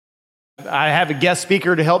I have a guest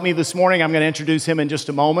speaker to help me this morning. I'm going to introduce him in just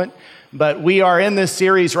a moment. But we are in this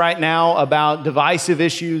series right now about divisive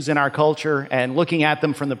issues in our culture and looking at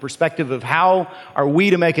them from the perspective of how are we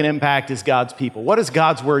to make an impact as God's people? What does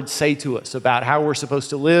God's word say to us about how we're supposed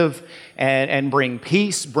to live and bring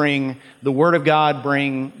peace, bring the word of God,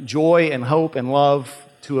 bring joy and hope and love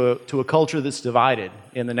to a culture that's divided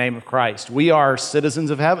in the name of Christ? We are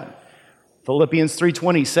citizens of heaven. Philippians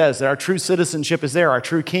 3:20 says that our true citizenship is there. Our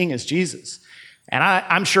true king is Jesus. And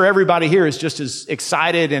I'm sure everybody here is just as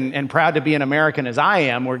excited and proud to be an American as I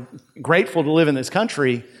am. We're grateful to live in this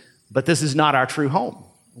country, but this is not our true home.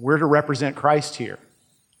 We're to represent Christ here.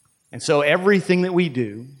 And so everything that we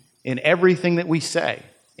do, in everything that we say,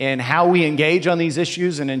 and how we engage on these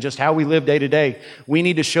issues and in just how we live day to day, we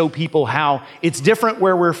need to show people how it's different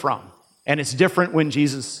where we're from. And it's different when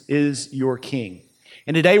Jesus is your king.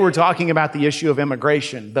 And today we're talking about the issue of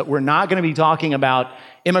immigration, but we're not going to be talking about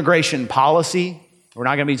immigration policy. We're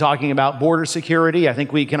not going to be talking about border security. I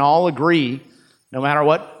think we can all agree, no matter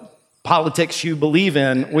what politics you believe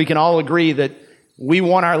in, we can all agree that we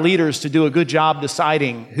want our leaders to do a good job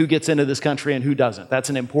deciding who gets into this country and who doesn't. That's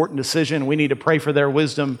an important decision. We need to pray for their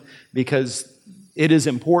wisdom because it is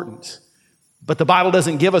important. But the Bible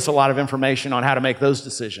doesn't give us a lot of information on how to make those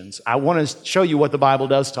decisions. I want to show you what the Bible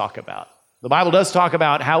does talk about. The Bible does talk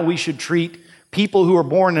about how we should treat people who are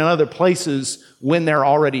born in other places when they're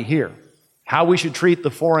already here, how we should treat the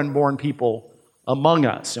foreign-born people among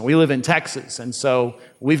us. And we live in Texas, and so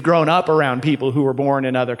we've grown up around people who were born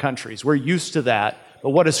in other countries. We're used to that, but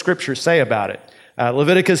what does Scripture say about it?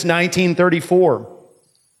 Leviticus 19:34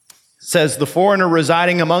 says, "The foreigner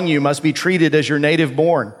residing among you must be treated as your native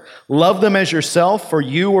born. Love them as yourself, for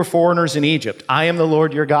you were foreigners in Egypt. I am the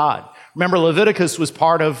Lord your God." Remember, Leviticus was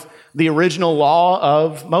part of the original law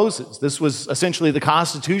of Moses. This was essentially the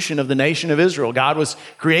constitution of the nation of Israel. God was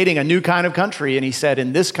creating a new kind of country, and he said,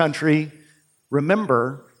 in this country,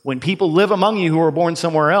 remember, when people live among you who are born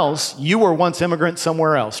somewhere else, you were once immigrants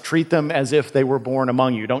somewhere else. Treat them as if they were born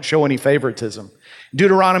among you. Don't show any favoritism.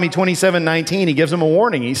 Deuteronomy 27:19, he gives them a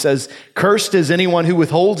warning. He says, "Cursed is anyone who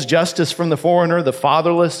withholds justice from the foreigner, the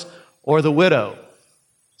fatherless, or the widow."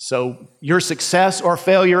 So your success or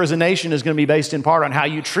failure as a nation is going to be based in part on how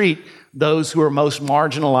you treat those who are most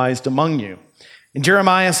marginalized among you. In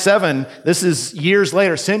Jeremiah 7, this is years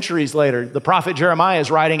later, centuries later, the prophet Jeremiah is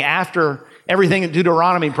writing after everything that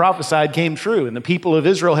Deuteronomy prophesied came true, and the people of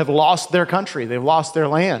Israel have lost their country, they've lost their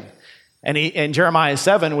land. And in Jeremiah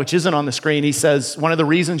 7, which isn't on the screen, he says, one of the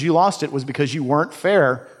reasons you lost it was because you weren't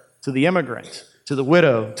fair to the immigrant, to the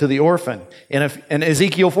widow, to the orphan. In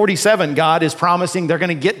Ezekiel 47, God is promising they're going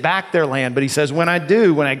to get back their land. But he says, when I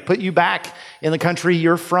put you back in the country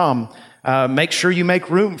you're from, make sure you make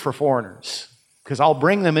room for foreigners, because I'll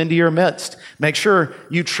bring them into your midst. Make sure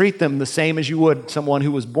you treat them the same as you would someone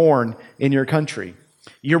who was born in your country.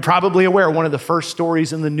 You're probably aware one of the first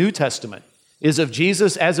stories in the New Testament is of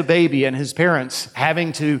Jesus as a baby and his parents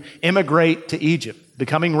having to immigrate to Egypt,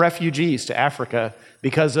 becoming refugees to Africa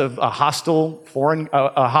because of a hostile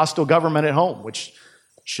government at home, which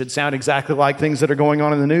should sound exactly like things that are going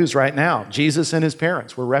on in the news right now. Jesus and his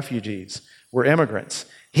parents were refugees, were immigrants.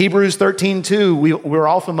 Hebrews 13:2, we're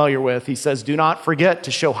all familiar with. He says, "Do not forget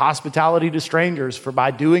to show hospitality to strangers, for by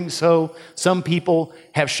doing so, some people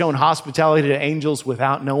have shown hospitality to angels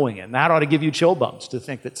without knowing it." And that ought to give you chill bumps to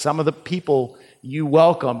think that some of the people you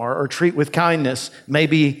welcome or treat with kindness may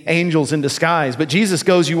be angels in disguise. But Jesus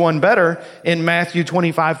goes you one better in Matthew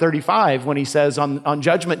 25:35 when he says on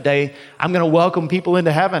Judgment Day, I'm going to welcome people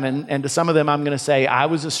into heaven, and to some of them I'm going to say, I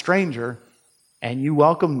was a stranger and you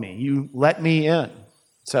welcomed me, you let me in.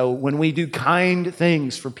 So when we do kind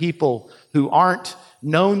things for people who aren't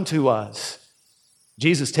known to us,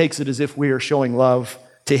 Jesus takes it as if we are showing love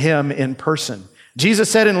to him in person.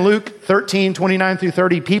 Jesus said in Luke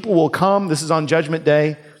 13:29-30, people will come, this is on Judgment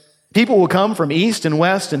Day, people will come from east and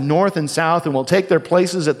west and north and south and will take their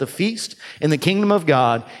places at the feast in the kingdom of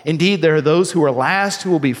God. Indeed, there are those who are last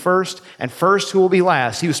who will be first, and first who will be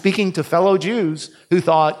last. He was speaking to fellow Jews who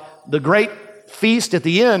thought the great feast at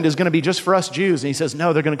the end is going to be just for us Jews. And he says,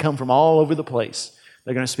 no, they're going to come from all over the place.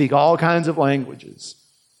 They're going to speak all kinds of languages.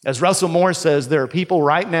 As Russell Moore says, there are people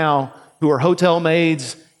right now who are hotel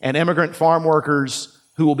maids and immigrant farm workers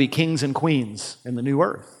who will be kings and queens in the new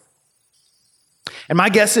earth. And my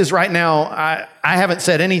guess is right now, I haven't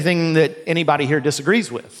said anything that anybody here disagrees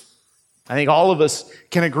with. I think all of us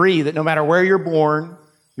can agree that no matter where you're born,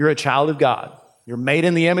 you're a child of God. You're made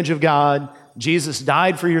in the image of God. Jesus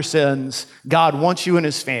died for your sins. God wants you in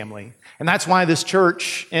his family. And that's why this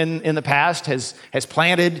church in the past has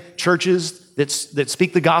planted churches that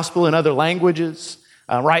speak the gospel in other languages.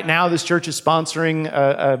 Right now, this church is sponsoring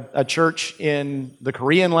a church in the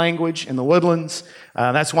Korean language in the Woodlands.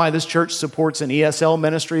 That's why this church supports an ESL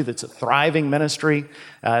ministry that's a thriving ministry.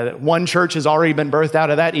 One church has already been birthed out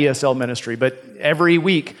of that ESL ministry, but every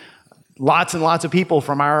week, lots and lots of people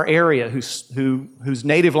from our area whose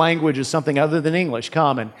native language is something other than English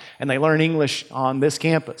come and they learn English on this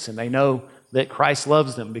campus, and they know that Christ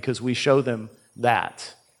loves them because we show them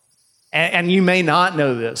that. And you may not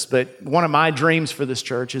know this, but one of my dreams for this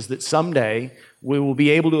church is that someday we will be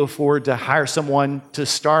able to afford to hire someone to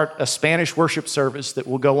start a Spanish worship service that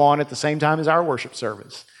will go on at the same time as our worship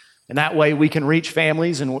service. And that way we can reach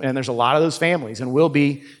families, and there's a lot of those families, and will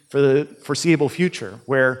be for the foreseeable future,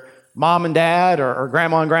 where mom and dad or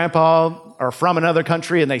grandma and grandpa are from another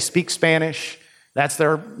country and they speak Spanish. That's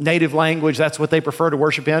their native language. That's what they prefer to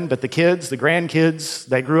worship in. But the kids, the grandkids,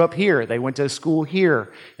 they grew up here. They went to school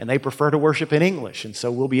here, and they prefer to worship in English. And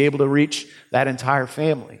so we'll be able to reach that entire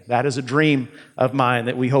family. That is a dream of mine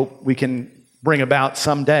that we hope we can bring about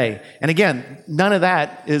someday. And again, none of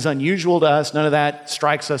that is unusual to us. None of that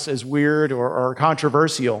strikes us as weird or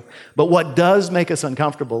controversial. But what does make us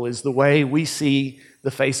uncomfortable is the way we see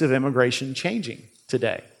the face of immigration changing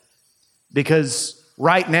today. Because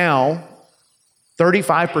right now,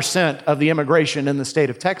 35% of the immigration in the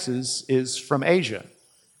state of Texas is from Asia,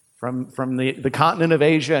 from the continent of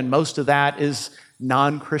Asia, and most of that is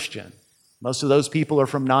non-Christian. Most of those people are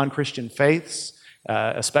from non-Christian faiths,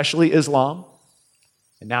 especially Islam.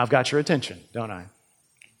 And now I've got your attention, don't I?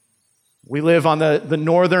 We live on the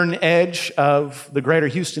northern edge of the greater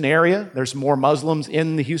Houston area. There's more Muslims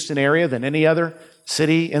in the Houston area than any other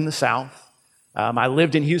city in the South. I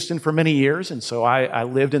lived in Houston for many years, and so I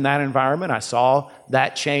lived in that environment. I saw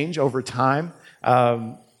that change over time.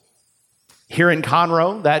 Here in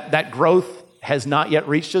Conroe, that growth has not yet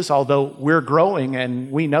reached us, although we're growing,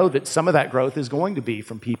 and we know that some of that growth is going to be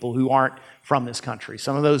from people who aren't from this country.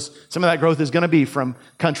 Some of that growth is going to be from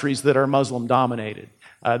countries that are Muslim-dominated.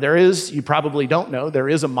 You probably don't know, there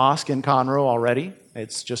is a mosque in Conroe already.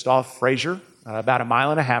 It's just off Fraser, about a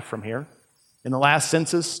mile and a half from here. In the last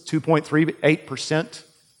census, 2.38%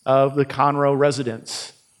 of the Conroe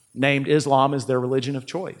residents named Islam as their religion of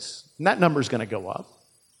choice. And that number is going to go up.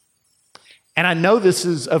 And I know this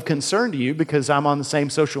is of concern to you because I'm on the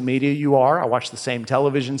same social media you are. I watch the same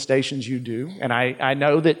television stations you do. And I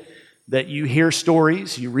know that you hear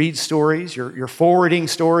stories, you read stories, you're forwarding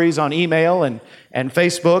stories on email and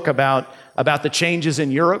Facebook about the changes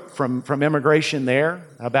in Europe from immigration there,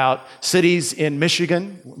 about cities in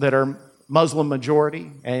Michigan that are Muslim majority,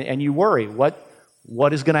 and you worry,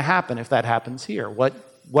 what is going to happen if that happens here?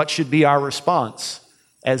 What should be our response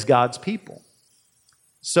as God's people?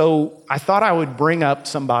 So I thought I would bring up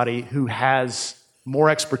somebody who has more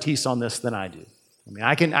expertise on this than I do. I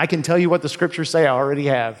mean, I can tell you what the scriptures say, I already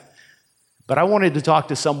have, but I wanted to talk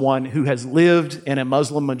to someone who has lived in a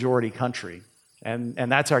Muslim majority country. And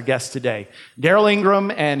that's our guest today. Daryl Ingram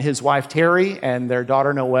and his wife Terry and their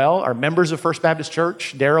daughter Noelle are members of First Baptist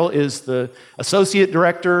Church. Daryl is the associate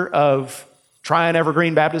director of Tryon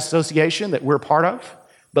Evergreen Baptist Association that we're part of.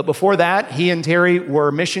 But before that, he and Terry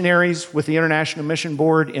were missionaries with the International Mission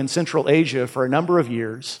Board in Central Asia for a number of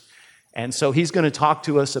years. And so he's going to talk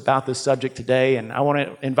to us about this subject today. And I want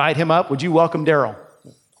to invite him up. Would you welcome Daryl?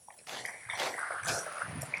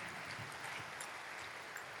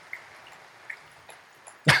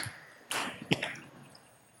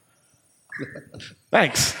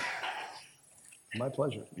 Thanks. My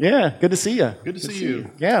pleasure. Yeah, good to see you. Good to see you.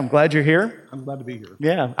 Yeah, I'm glad you're here. I'm glad to be here.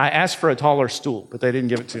 Yeah, I asked for a taller stool, but they didn't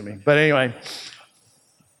give it to me. But anyway,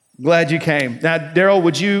 glad you came. Now, Daryl,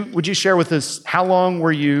 would you share with us how long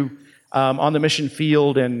were you on the mission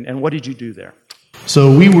field and what did you do there?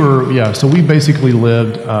 So we basically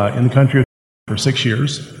lived in the country for 6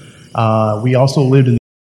 years. We also lived in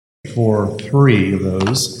for 3 of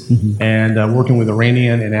those, and working with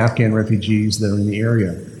Iranian and Afghan refugees that are in the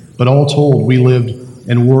area. But all told, we lived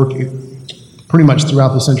and worked pretty much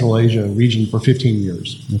throughout the Central Asia region for 15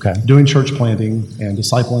 years. Okay. Doing church planting and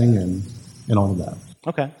discipling and all of that.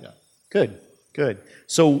 Okay. Yeah. Good.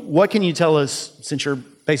 So what can you tell us, since you're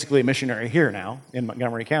basically a missionary here now in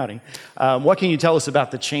Montgomery County, what can you tell us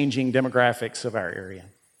about the changing demographics of our area?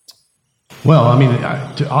 Well, I mean,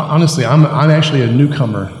 honestly, I'm actually a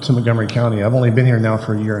newcomer to Montgomery County. I've only been here now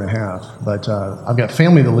for a year and a half, but I've got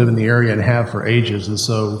family that live in the area and have for ages. And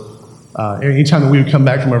so anytime that we would come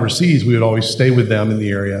back from overseas, we would always stay with them in the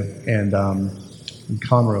area and in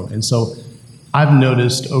Conroe. And so I've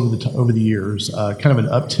noticed over the years kind of an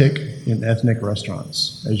uptick in ethnic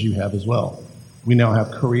restaurants, as you have as well. We now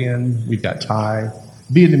have Korean, we've got Thai,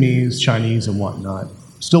 Vietnamese, Chinese, and whatnot.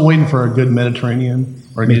 Still waiting for a good Mediterranean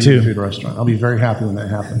or a Me good too. food restaurant. I'll be very happy when that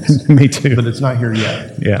happens. Me too. But it's not here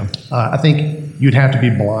yet. Yeah. I think you'd have to be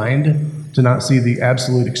blind to not see the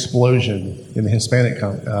absolute explosion in the Hispanic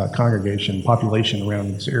congregation population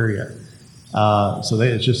around this area.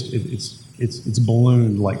 It's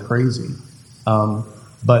ballooned like crazy.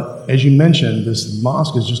 But as you mentioned, this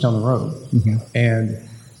mosque is just down the road, and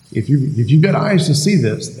if you've got eyes to see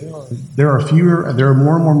this, there are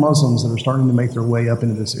more and more Muslims that are starting to make their way up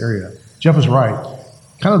into this area. Jeff was right.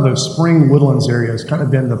 Kind of the Spring Woodlands area has kind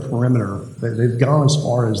of been the perimeter. They've gone as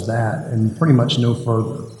far as that and pretty much no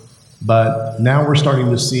further. But now we're starting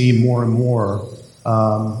to see more and more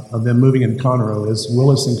of them moving in Conroe as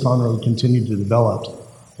Willis and Conroe continue to develop,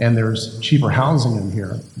 and there's cheaper housing in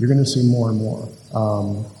here. You're going to see more and more.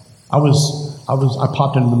 I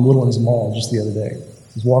popped into the Woodlands Mall just the other day.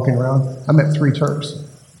 I was walking around. I met 3 Turks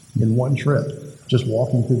in one trip, just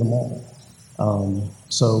walking through the mall.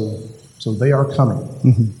 So they are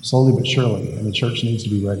coming, slowly but surely, and the church needs to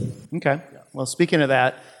be ready. Okay. Well, speaking of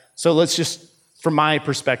that, so let's just, from my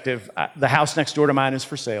perspective, the house next door to mine is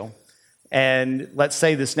for sale. And let's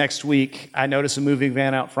say this next week, I notice a moving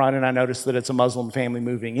van out front, and I notice that it's a Muslim family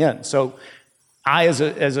moving in. So I, as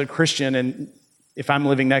a Christian, and if I'm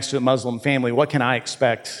living next to a Muslim family, what can I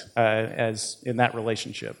expect as in that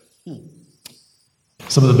relationship?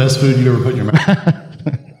 Some of the best food you've ever put in your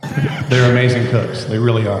mouth. They're amazing cooks. They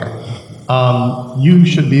really are. You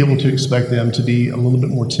should be able to expect them to be a little bit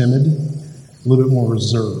more timid, a little bit more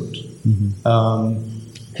reserved.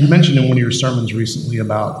 You mentioned in one of your sermons recently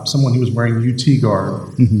about someone who was wearing UT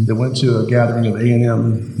garb that went to a gathering of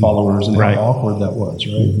A&M followers and how awkward that was,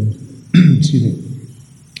 right? Excuse me.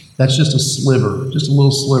 That's just a sliver, just a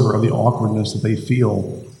little sliver of the awkwardness that they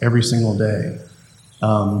feel every single day.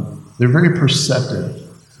 They're very perceptive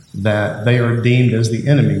that they are deemed as the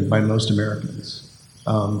enemy by most Americans.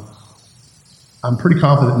 I'm pretty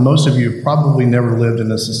confident most of you have probably never lived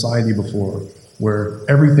in a society before where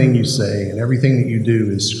everything you say and everything that you do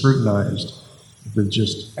is scrutinized with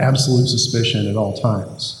just absolute suspicion at all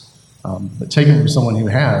times. But taken from someone who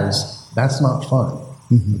has, that's not fun,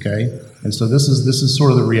 okay? And so this is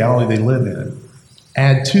sort of the reality they live in.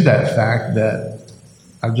 Add to that fact that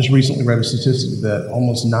I've just recently read a statistic that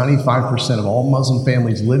almost 95% of all Muslim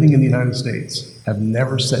families living in the United States have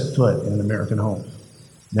never set foot in an American home.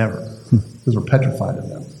 Never. Because we're petrified of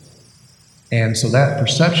them. And so that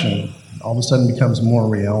perception all of a sudden becomes more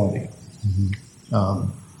reality.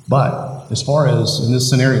 But as far as in this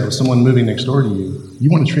scenario, someone moving next door to you,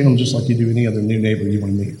 you want to treat them just like you do any other new neighbor you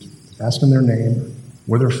want to meet. Ask them their name,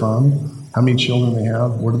 where they're from, how many children they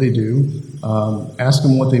have, what do they do. Ask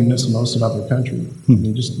them what they miss most about their country. I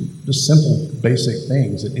mean, just simple, basic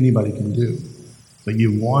things that anybody can do. But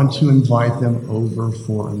you want to invite them over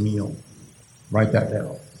for a meal. Write that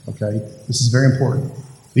down, okay? This is very important.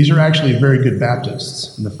 These are actually very good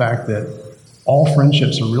Baptists in the fact that all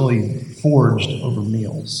friendships are really forged over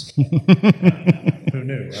meals. Who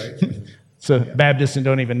knew, right? So Baptists and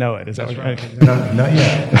don't even know it. Is that right? Not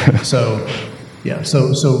yet. So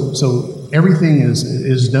everything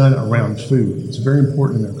is done around food. It's very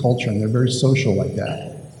important in their culture, and they're very social like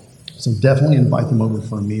that. So definitely invite them over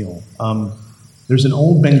for a meal. There's an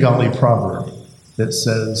old Bengali proverb that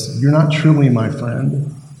says, "You're not truly my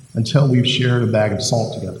friend until we've shared a bag of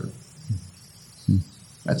salt together."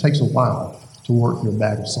 That takes a while to work through a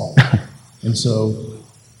bag of salt. And so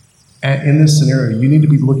in this scenario, you need to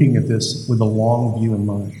be looking at this with a long view in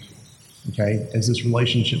mind, okay, as this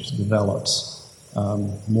relationship develops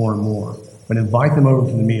more and more. But invite them over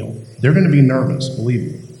for the meal. They're going to be nervous,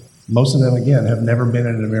 believe me. Most of them, again, have never been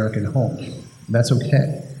in an American home. That's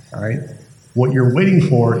okay, all right? What you're waiting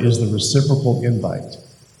for is the reciprocal invite.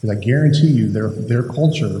 Because I guarantee you their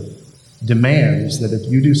culture demands that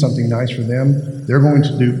if you do something nice for them, they're going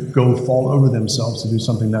to go fall over themselves to do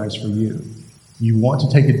something nice for you. You want to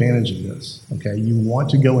take advantage of this, okay? You want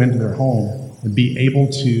to go into their home and be able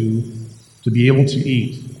to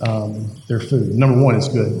eat their food. Number one, it's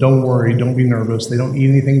good. Don't worry, don't be nervous. They don't eat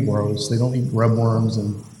anything gross. They don't eat grub worms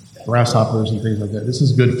and grasshoppers and things like that. This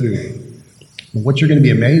is good food. But what you're going to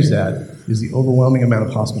be amazed at is the overwhelming amount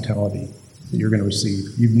of hospitality that you're going to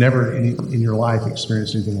receive. You've never in your life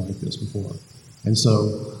experienced anything like this before. And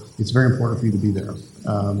so it's very important for you to be there.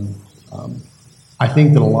 I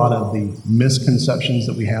think that a lot of the misconceptions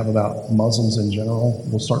that we have about Muslims in general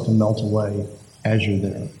will start to melt away as you're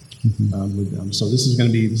there with them. So this is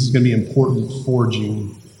going to be important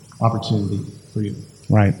forging opportunity for you.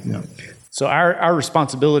 Right. Yeah. So our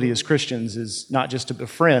responsibility as Christians is not just to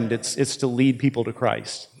befriend; it's to lead people to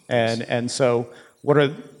Christ. And so what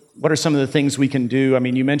are some of the things we can do? I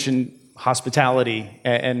mean, you mentioned hospitality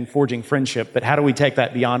and forging friendship, but how do we take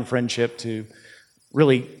that beyond friendship to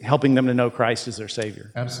really helping them to know Christ as their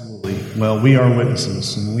Savior? Absolutely. Well, we are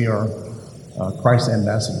witnesses, and we are Christ's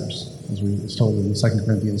ambassadors, as it's told in 2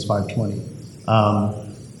 Corinthians 5:20.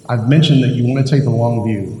 I've mentioned that you want to take the long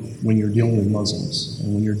view when you're dealing with Muslims,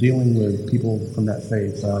 and when you're dealing with people from that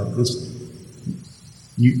faith.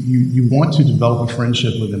 You want to develop a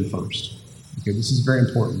friendship with them first. Okay, this is very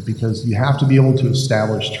important because you have to be able to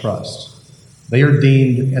establish trust. They are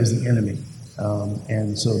deemed as the enemy,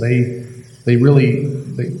 and so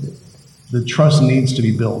the trust needs to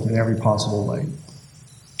be built in every possible way.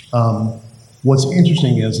 What's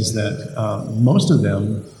interesting is that most of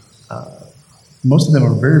them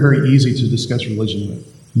are very, very easy to discuss religion with.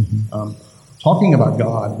 Mm-hmm. Talking about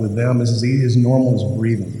God with them is as normal as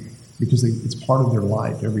breathing because it's part of their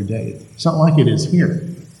life every day. It's not like it is here.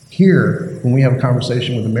 Here, when we have a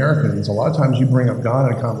conversation with Americans, a lot of times you bring up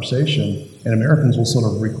God in a conversation, and Americans will sort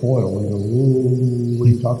of recoil and go, "Whoa, what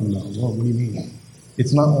are you talking about? What do you mean?"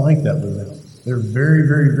 It's not like that with them. They're very,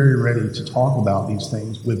 very, very ready to talk about these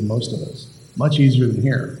things with most of us. Much easier than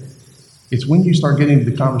here. It's when you start getting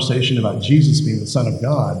into the conversation about Jesus being the Son of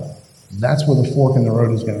God, that's where the fork in the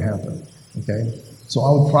road is going to happen. Okay? So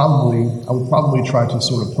I would probably try to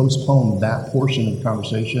sort of postpone that portion of the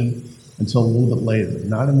conversation until a little bit later.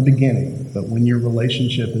 Not in the beginning, but when your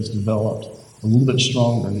relationship is developed a little bit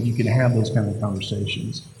stronger, that you can have those kind of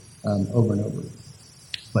conversations over and over.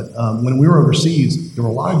 But when we were overseas, there were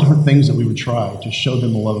a lot of different things that we would try to show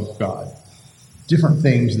them the love of God. Different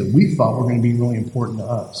things that we thought were going to be really important to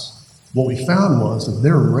us. What we found was that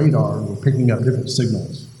their radar were picking up different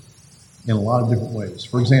signals in a lot of different ways.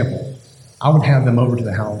 For example, I would have them over to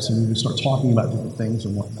the house and we would start talking about different things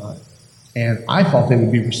and whatnot. And I thought they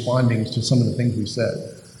would be responding to some of the things we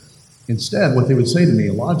said. Instead, what they would say to me,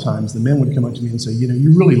 a lot of times, the men would come up to me and say,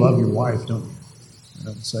 "You really love your wife, don't you?" And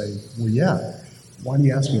I would say, "Well, yeah. Why do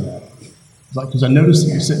you ask me that?" It's like, "Because I noticed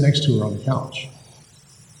that you sit next to her on the couch."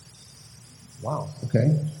 Wow,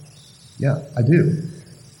 okay. Yeah, I do.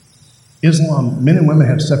 Islam, men and women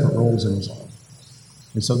have separate roles in Islam.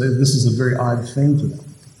 And so this is a very odd thing to them.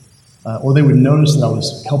 Or they would notice that I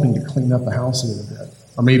was helping to clean up the house a little bit,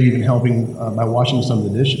 or maybe even helping by washing some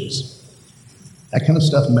of the dishes. That kind of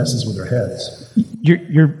stuff messes with their heads.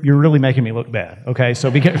 You're really making me look bad. Okay,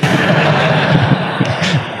 so because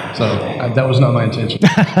that was not my intention.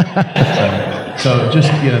 So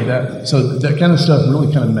that kind of stuff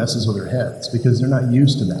really kind of messes with their heads because they're not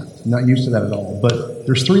used to that. Not used to that at all. But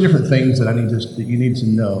there's three different things that that you need to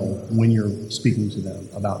know when you're speaking to them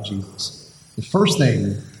about Jesus. The first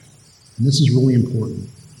thing, and this is really important.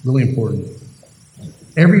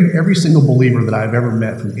 Every single believer that I've ever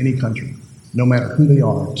met from any country, no matter who they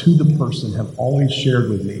are, to the person, have always shared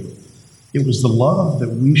with me, it was the love that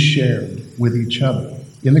we shared with each other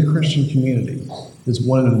in the Christian community is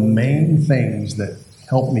one of the main things that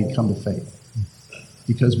helped me come to faith.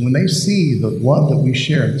 Because when they see the love that we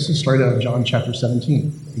share, this is straight out of John chapter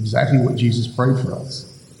 17, exactly what Jesus prayed for us,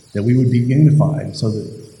 that we would be unified so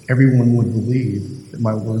that everyone would believe that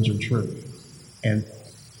my words are true. And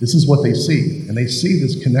this is what they see. And they see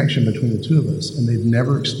this connection between the two of us, and they've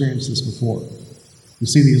never experienced this before. You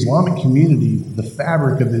see, the Islamic community, the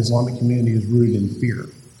fabric of the Islamic community is rooted in fear.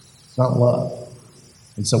 It's not love.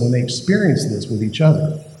 And so when they experience this with each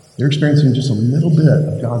other, they're experiencing just a little bit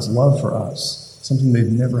of God's love for us, something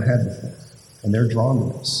they've never had before. And they're drawn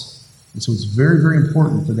to this. And so it's very, very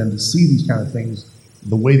important for them to see these kind of things,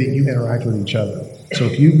 the way that you interact with each other. So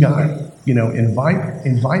if you've got,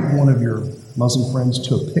 invite one of your Muslim friends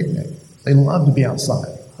to a picnic. They love to be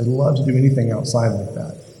outside. They love to do anything outside like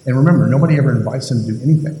that. And remember, nobody ever invites them to do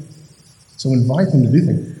anything. So invite them to do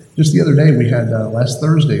things. Just the other day, we had, last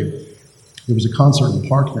Thursday, there was a concert in the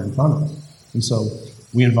park here in front of us. And so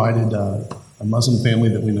we invited a Muslim family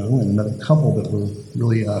that we know and another couple that we're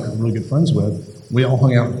really good friends with. We all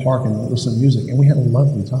hung out in the park and listened to music, and we had a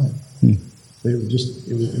lovely time. They were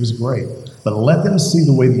it was great. But let them see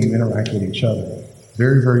the way that you interact with each other.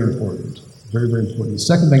 Very, very important. Very, very important. The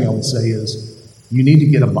second thing I would say is you need to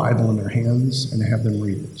get a Bible in their hands and have them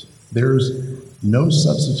read it. There's no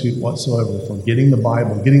substitute whatsoever for getting the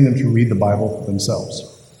Bible, getting them to read the Bible for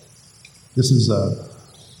themselves. This is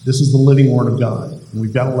the living Word of God. And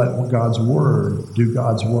we've got to let God's Word do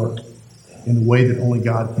God's work in a way that only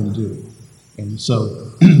God can do. And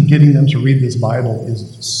so getting them to read this Bible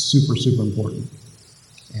is super, super important.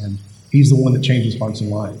 And He's the one that changes hearts and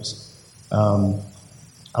lives.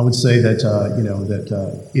 I would say that,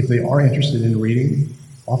 if they are interested in reading,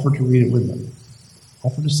 offer to read it with them.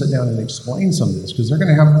 Offer to sit down and explain some of this, because they're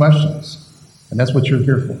going to have questions. And that's what you're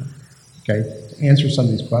here for, okay? To answer some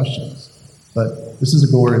of these questions. But this is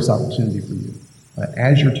a glorious opportunity for you.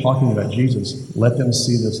 As you're talking about Jesus, let them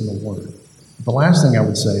see this in the Word. The last thing I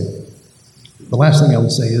would say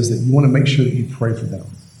is that you want to make sure that you pray for them.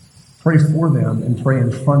 Pray for them and pray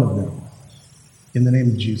in front of them in the name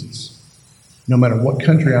of Jesus. No matter what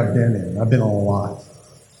country I've been in, I've been on a lot.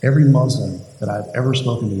 Every Muslim that I've ever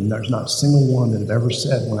spoken to, there's not a single one that have ever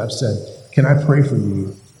said, when I've said, can I pray for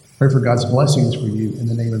you? Pray for God's blessings for you in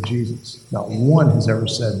the name of Jesus. Not one has ever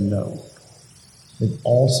said no. They've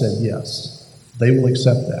all said yes. They will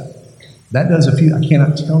accept that. That does I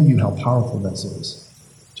cannot tell you how powerful this is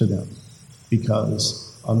to them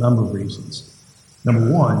because of a number of reasons.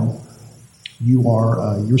 Number one,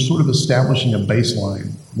 you're sort of establishing a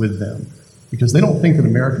baseline with them because they don't think that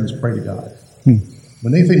Americans pray to God.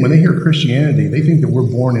 When they hear Christianity, they think that we're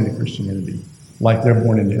born into Christianity like they're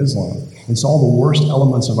born into Islam. And so all the worst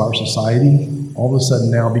elements of our society all of a sudden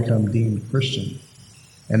now become deemed Christian.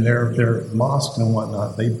 And their mosques and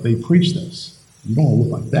whatnot, they preach this. You don't want to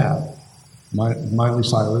look like that. Miley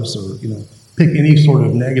Cyrus or, pick any sort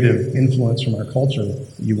of negative influence from our culture that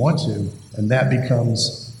you want to, and that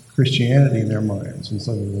becomes Christianity in their minds. And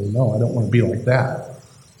so they go, no, I don't want to be like that.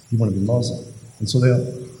 You want to be Muslim. And so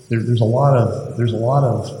there's a lot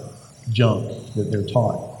of junk that they're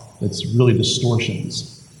taught that's really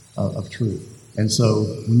distortions of truth. And so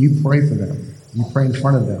when you pray for them, you pray in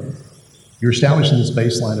front of them, you're establishing this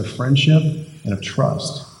baseline of friendship and of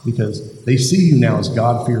trust because they see you now as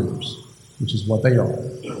God-fearers, which is what they are.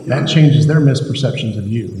 That changes their misperceptions of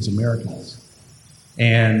you as Americans.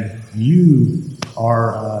 And you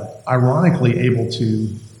are ironically able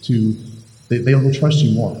they will trust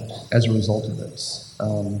you more as a result of this.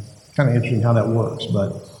 Kind of interesting how that works,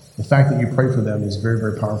 but the fact that you pray for them is very,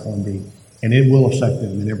 very powerful indeed. And it will affect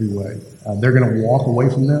them in every way. They're going to walk away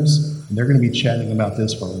from this, and they're going to be chatting about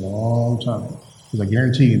this for a long time. Because I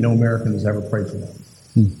guarantee you, no American has ever prayed for them.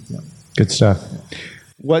 Yeah. Good stuff.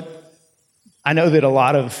 I know that a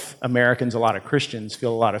lot of Americans, a lot of Christians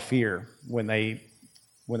feel a lot of fear when they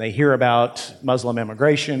hear about Muslim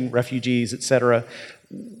immigration, refugees, etc.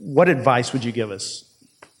 What advice would you give us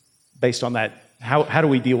based on that? How do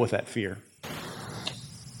we deal with that fear?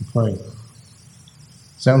 You pray.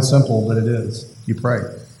 Sounds simple, but it is. You pray.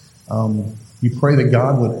 You pray that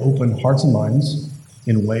God would open hearts and minds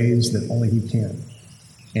in ways that only He can.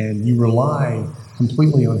 And you rely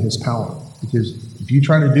completely on His power. Because if you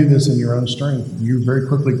try to do this in your own strength, you're very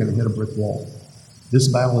quickly going to hit a brick wall. This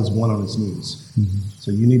battle is won on its knees. Mm-hmm.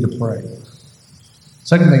 So you need to pray.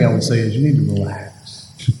 Second thing I would say is you need to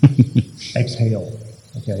relax. Exhale.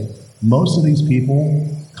 Okay? Most of these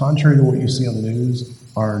people, contrary to what you see on the news,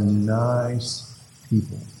 are nice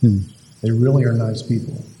people. They really are nice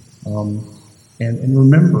people. And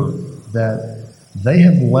remember that they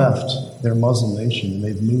have left their Muslim nation and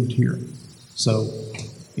they've moved here. So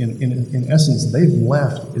in essence, they've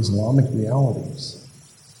left Islamic realities,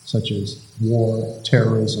 such as war,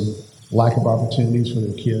 terrorism, lack of opportunities for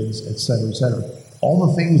their kids, et cetera, et cetera. All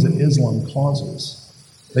the things that Islam causes,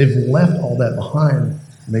 they've left all that behind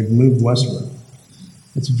and they've moved westward.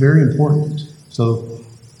 It's very important. So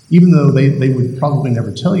even though they would probably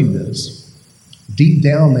never tell you this, deep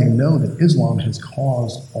down they know that Islam has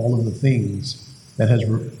caused all of the things that has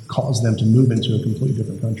caused them to move into a completely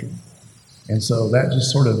different country. And so that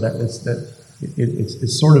just sort of,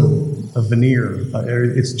 it's sort of a veneer.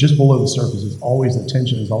 It's just below the surface. It's always, the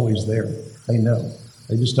tension is always there. They know.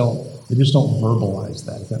 They just don't verbalize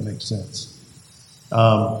that, if that makes sense.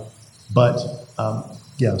 So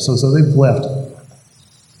they've left.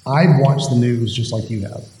 I've watched the news just like you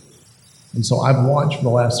have. And so I've watched for the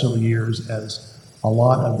last several years as a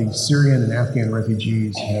lot of the Syrian and Afghan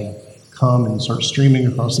refugees have come and start streaming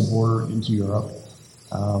across the border into Europe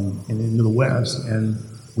and into the West. And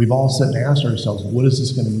we've all sat and asked ourselves, what is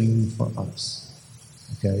this going to mean for us?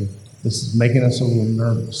 Okay? This is making us a little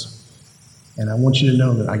nervous. And I want you to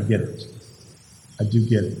know that I get it. I do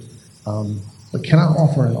get it. But can I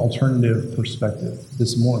offer an alternative perspective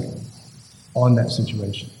this morning on that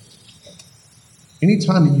situation?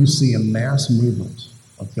 Anytime that you see a mass movement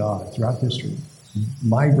of God throughout history,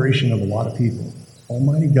 migration of a lot of people,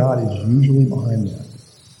 Almighty God is usually behind that.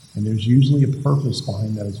 And there's usually a purpose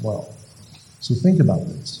behind that as well. So think about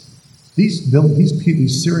this. These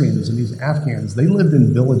Syrians and these Afghans, they lived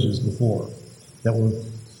in villages before that were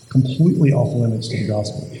completely off limits to the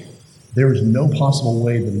gospel. There was no possible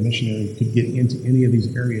way that a missionary could get into any of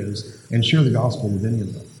these areas and share the gospel with any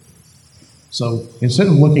of them. So instead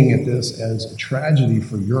of looking at this as a tragedy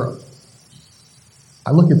for Europe,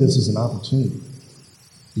 I look at this as an opportunity,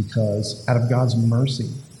 because out of God's mercy,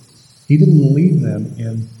 He didn't leave them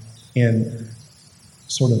in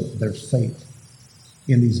sort of their fate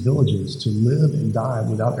in these villages to live and die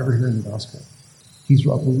without ever hearing the gospel. He's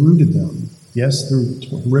uprooted them, yes, through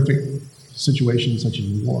horrific situations such as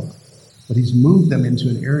war, but he's moved them into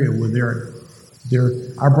an area where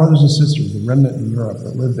our brothers and sisters, the remnant in Europe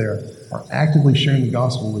that live there, are actively sharing the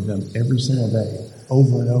gospel with them every single day,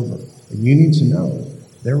 over and over. And you need to know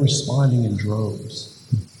they're responding in droves.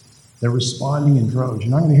 They're responding in droves.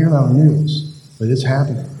 You're not going to hear that on the news, but it's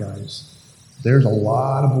happening, guys. There's a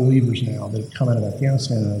lot of believers now that have come out of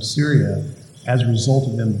Afghanistan and out of Syria as a result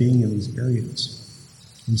of them being in these areas.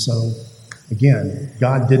 And so, again,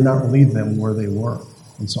 God did not leave them where they were.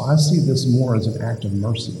 And so I see this more as an act of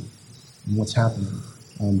mercy in what's happening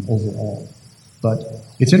overall. But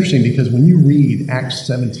it's interesting because when you read Acts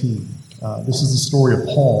 17, this is the story of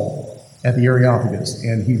Paul at the Areopagus,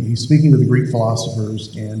 and he's speaking to the Greek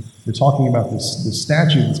philosophers, and they're talking about this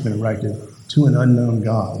statue that's been erected to an unknown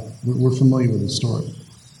God. We're familiar with the story.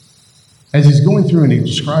 As he's going through and he's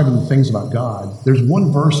describing the things about God, there's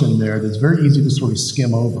one verse in there that's very easy to sort of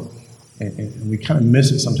skim over. And we kind of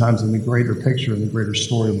miss it sometimes in the greater picture and the greater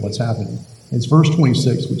story of what's happening. It's verse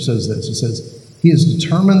 26, which says this. It says, "He has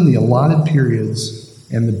determined the allotted periods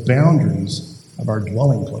and the boundaries of our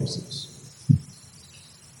dwelling places."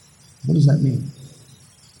 What does that mean?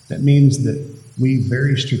 That means that we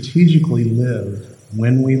very strategically live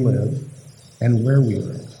when we live and where we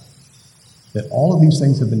live. That all of these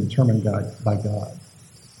things have been determined by God.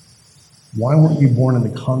 Why weren't you born in the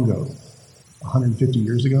Congo 150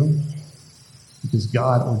 years ago? Because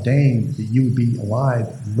God ordained that you would be alive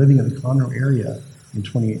living in the Congo area in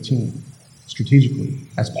 2018, strategically,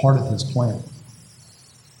 as part of his plan.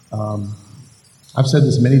 I've said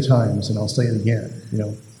this many times, and I'll say it again.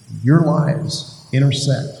 Your lives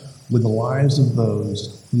intersect with the lives of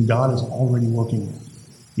those whom God is already working with,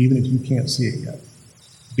 even if you can't see it yet.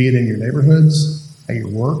 Be it in your neighborhoods, at your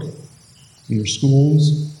work, in your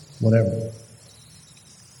schools, whatever.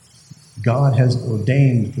 God has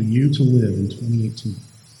ordained for you to live in 2018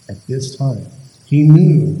 at this time. He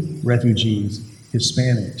knew refugees,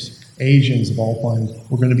 Hispanics, Asians of all kinds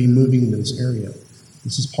were going to be moving into this area.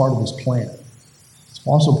 This is part of his plan. It's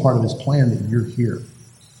also part of his plan that you're here.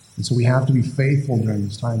 And so we have to be faithful during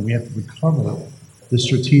this time. We have to recover this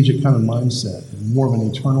strategic kind of mindset, more of an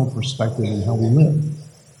eternal perspective in how we live.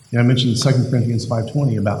 I mentioned in 2 Corinthians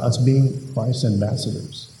 5:20 about us being Christ's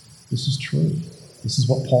ambassadors. This is true. This is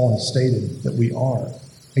what Paul has stated that we are.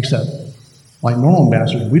 Except, like normal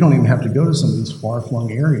ambassadors, we don't even have to go to some of these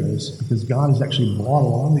far-flung areas because God has actually brought a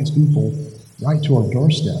lot of these people right to our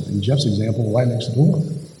doorstep. In Jeff's example, right next door.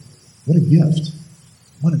 What a gift.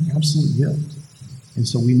 What an absolute gift. And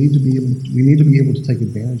so we need to be able to take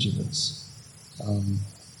advantage of this.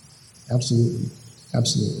 Absolutely.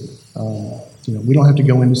 We don't have to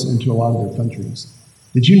go into a lot of their countries.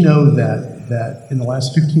 Did you know that in the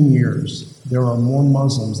last 15 years, there are more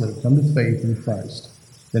Muslims that have come to faith in Christ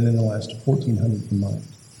than in the last 1,400 combined?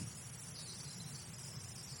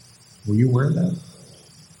 Were you aware of that?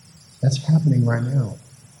 That's happening right now.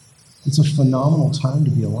 It's a phenomenal time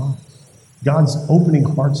to be alive. God's opening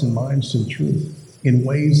hearts and minds to the truth in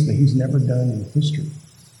ways that he's never done in history.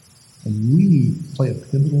 And we play a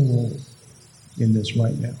pivotal role in this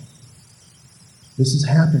right now. This is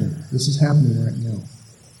happening. This is happening right now.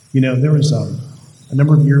 There was a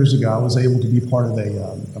number of years ago, I was able to be part of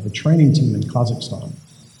a training team in Kazakhstan.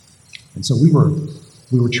 And so we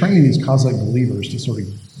were training these Kazakh believers to sort of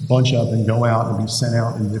bunch up and go out and be sent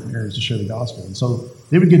out in different areas to share the gospel. And so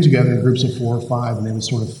they would get together in groups of 4 or 5, and they would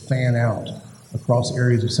sort of fan out across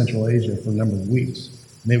areas of Central Asia for a number of weeks.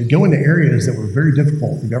 And they would go into areas that were very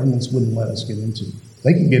difficult. The governments wouldn't let us get into.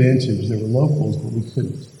 They could get into because they were locals, but we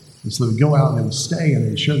couldn't. And so they would go out and they would stay and they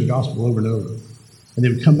would share the gospel over and over. And they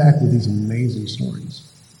would come back with these amazing stories.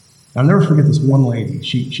 I'll never forget this one lady.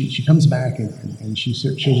 She comes back and she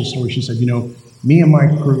shares a story. She said, me and my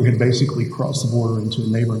crew had basically crossed the border into a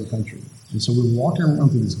neighboring country. And so we were walking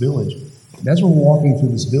around through this village. And as we're walking through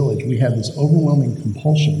this village, we had this overwhelming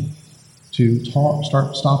compulsion to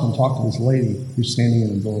stop and talk to this lady who's standing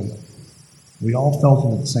in the doorway. We all felt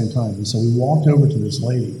it at the same time. And so we walked over to this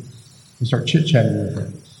lady and start chit-chatting with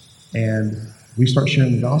her. And we start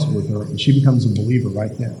sharing the gospel with her, and she becomes a believer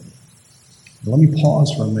right now. But let me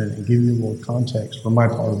pause for a minute and give you a little context from my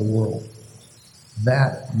part of the world.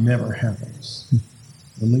 That never happens.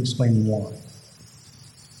 Let me explain why.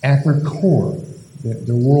 At their core,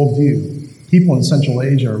 their worldview, people in Central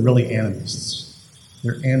Asia are really animists.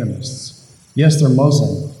 They're animists. Yes, they're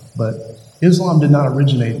Muslim, but Islam did not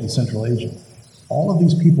originate in Central Asia. All of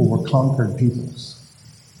these people were conquered peoples.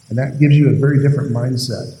 And that gives you a very different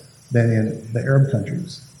mindset than in the Arab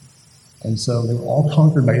countries. And so they were all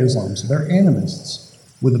conquered by Islam. So they're animists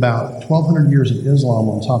with about 1,200 years of Islam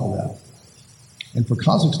on top of that. And for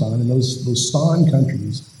Kazakhstan and those Stan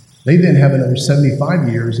countries, they then have another 75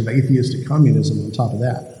 years of atheistic communism on top of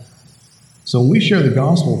that. So when we share the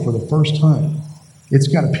gospel for the first time, it's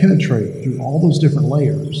got to penetrate through all those different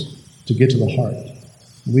layers to get to the heart.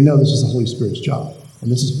 And we know this is the Holy Spirit's job,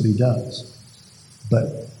 and this is what he does.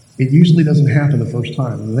 But it usually doesn't happen the first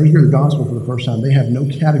time. When they hear the gospel for the first time, they have no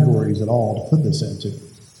categories at all to put this into.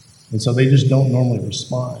 And so they just don't normally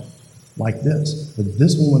respond like this. But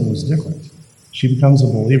this woman was different. She becomes a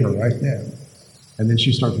believer right then. And then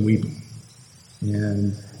she starts weeping.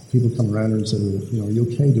 And people come around her and said, well, are you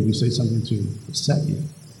okay? Did we say something to upset you?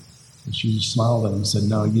 And she just smiled at them and said,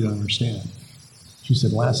 no, you don't understand. She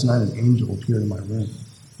said, last night an angel appeared in my room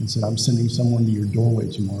and said, I'm sending someone to your doorway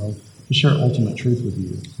tomorrow to share ultimate truth with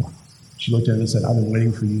you. She looked at him and said, I've been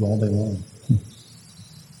waiting for you all day long.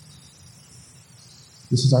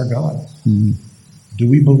 This is our God. Mm-hmm. Do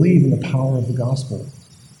we believe in the power of the gospel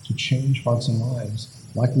to change hearts and lives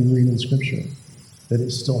like we read in Scripture, that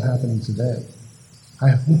it's still happening today? I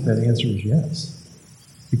hope that answer is yes,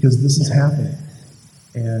 because this is happening.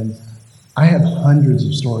 And I have hundreds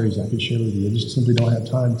of stories I could share with you. I just simply don't have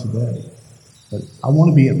time today. But I want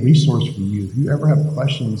to be a resource for you. If you ever have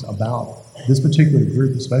questions about this particular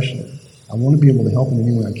group especially, I want to be able to help in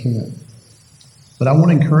any way I can. But I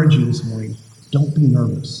want to encourage you this morning, don't be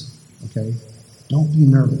nervous, okay? Don't be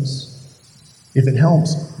nervous. If it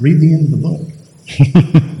helps, read the end of the book.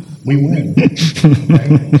 We win.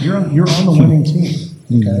 Okay? You're on the winning team,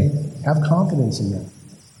 okay? Have confidence in that.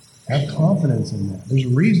 Have confidence in that. There's a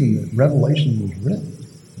reason that Revelation was written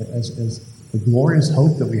as the glorious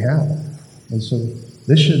hope that we have. And so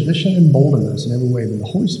this should embolden us in every way. That the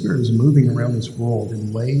Holy Spirit is moving around this world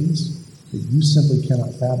in ways that you simply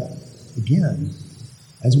cannot fathom. Again,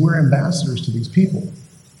 as we're ambassadors to these people,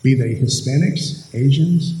 be they Hispanics,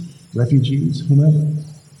 Asians, refugees, whomever.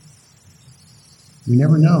 We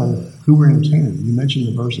never know who we're entertaining. You mentioned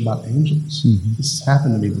the verse about angels. Mm-hmm. This has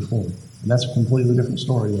happened to me before. And that's a completely different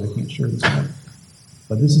story that I can't share this morning.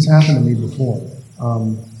 But this has happened to me before.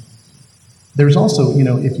 There's also,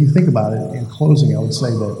 if you think about it, in closing, I would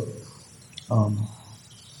say that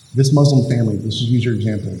this Muslim family, let's just use your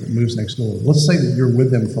example, that moves next door. Let's say that you're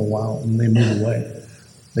with them for a while and they move away.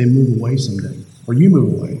 They move away someday, or you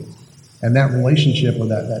move away. And that relationship or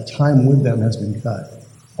that time with them has been cut.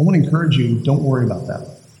 I want to encourage you, don't worry about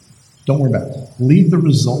that. Don't worry about it. Leave the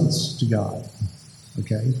results to God,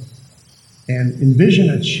 okay? And envision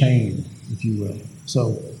a chain, if you will.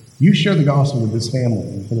 So you share the gospel with this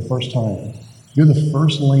family for the first time. You're the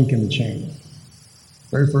first link in the chain.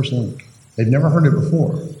 Very first link. They've never heard it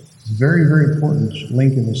before. It's a very, very important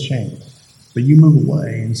link in this chain. But you move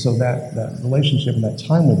away, and so that relationship and that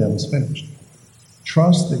time with them is finished.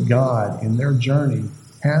 Trust that God, in their journey,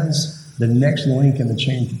 has the next link in the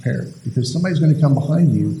chain prepared. Because somebody's going to come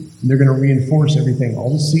behind you, and they're going to reinforce everything,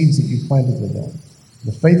 all the seeds that you planted with them,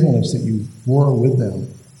 the faithfulness that you wore with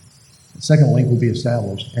them. The second link will be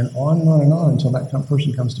established, and on until that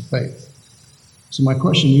person comes to faith. So my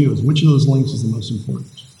question to you is, which of those links is the most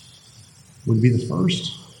important? Would it be the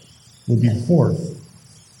first? Would it be the fourth?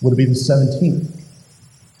 Would it be the 17th?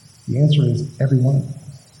 The answer is every one of them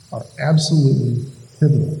are absolutely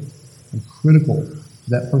pivotal and critical to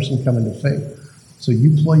that person coming to faith. So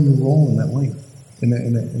you play your role in that link,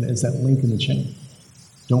 and it's that link in the chain.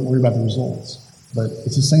 Don't worry about the results. But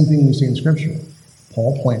it's the same thing we see in Scripture.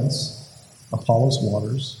 Paul plants, Apollos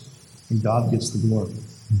waters, and God gets the glory.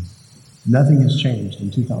 Nothing has changed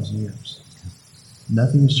in 2,000 years.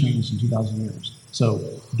 Nothing has changed in 2,000 years.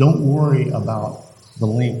 So don't worry about the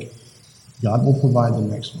link. God will provide the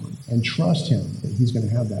next one. And trust him that he's going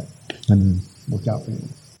to have that work out for you.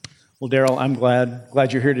 Well, Daryl, I'm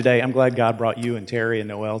glad you're here today. I'm glad God brought you and Terry and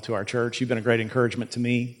Noel to our church. You've been a great encouragement to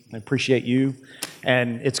me. I appreciate you.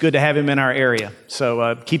 And it's good to have him in our area.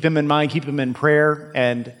 So keep him in mind, keep him in prayer.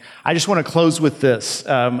 And I just want to close with this.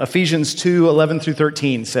 Ephesians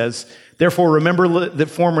 2:11-13 says, "Therefore remember that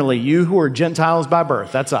formerly you who were Gentiles by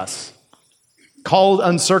birth," that's us, "called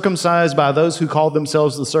uncircumcised by those who called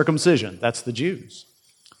themselves the circumcision," that's the Jews.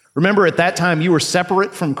 "Remember at that time you were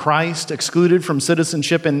separate from Christ, excluded from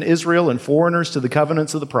citizenship in Israel and foreigners to the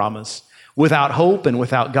covenants of the promise, without hope and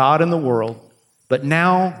without God in the world. But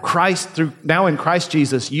now in Christ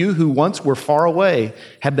Jesus, you who once were far away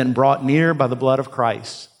have been brought near by the blood of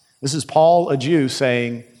Christ." This is Paul, a Jew,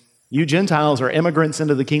 saying, you Gentiles are immigrants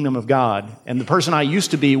into the kingdom of God. And the person I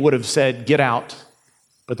used to be would have said, get out.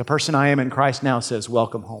 But the person I am in Christ now says,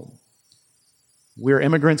 welcome home. We're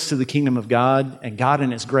immigrants to the kingdom of God, and God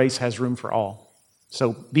in his grace has room for all.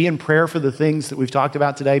 So be in prayer for the things that we've talked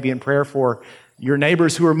about today. Be in prayer for your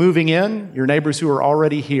neighbors who are moving in, your neighbors who are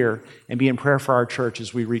already here, and be in prayer for our church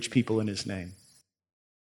as we reach people in His name.